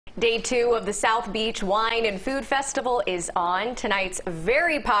Day 2 of the South Beach Wine and Food Festival is on. Tonight's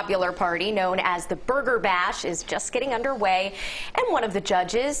very popular party, known as the Burger Bash, is just getting underway, and one of the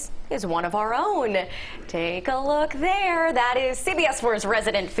judges is one of our own. Take a look there. That is CBS4's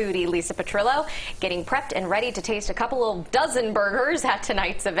resident foodie, Lisa Petrillo, getting prepped and ready to taste a couple of dozen burgers at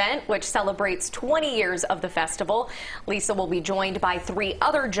tonight's event, which celebrates 20 years of the festival. Lisa will be joined by 3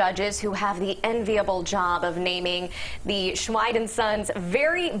 other judges who have the enviable job of naming the Schweid & Sons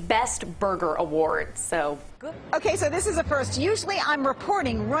Very Best Burger Award. So good. Okay, so this is a first. Usually I'm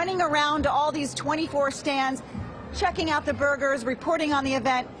reporting, running around to all these 24 stands, checking out the burgers, reporting on the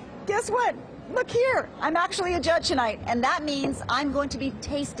event. Guess what? Look here. I'm actually a judge tonight, and that means I'm going to be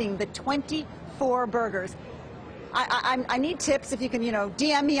tasting the 24 burgers. I need tips. If you can,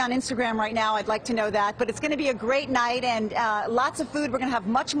 DM me on Instagram right now. I'd like to know that. But it's going to be a great night, and lots of food. We're going to have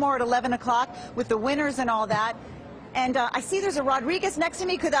much more at 11 o'clock with the winners and all that. And I see there's a Rodriguez next to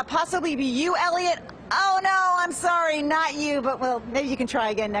me. Could that possibly be you, Elliot? Oh, no, I'm sorry, not you. But, well, maybe you can try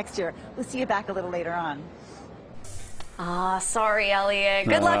again next year. We'll see you back a little later on. Sorry, Elliot.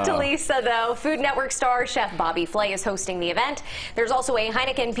 Good luck to Lisa, though. Food Network star Chef Bobby Flay is hosting the event. There's also a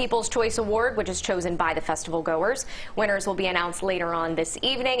Heineken People's Choice Award, which is chosen by the festival goers. Winners will be announced later on this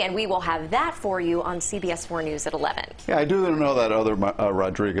evening, and we will have that for you on CBS4 News at 11. Yeah, I do know that other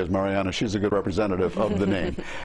Rodriguez, Mariana. She's a good representative of the name.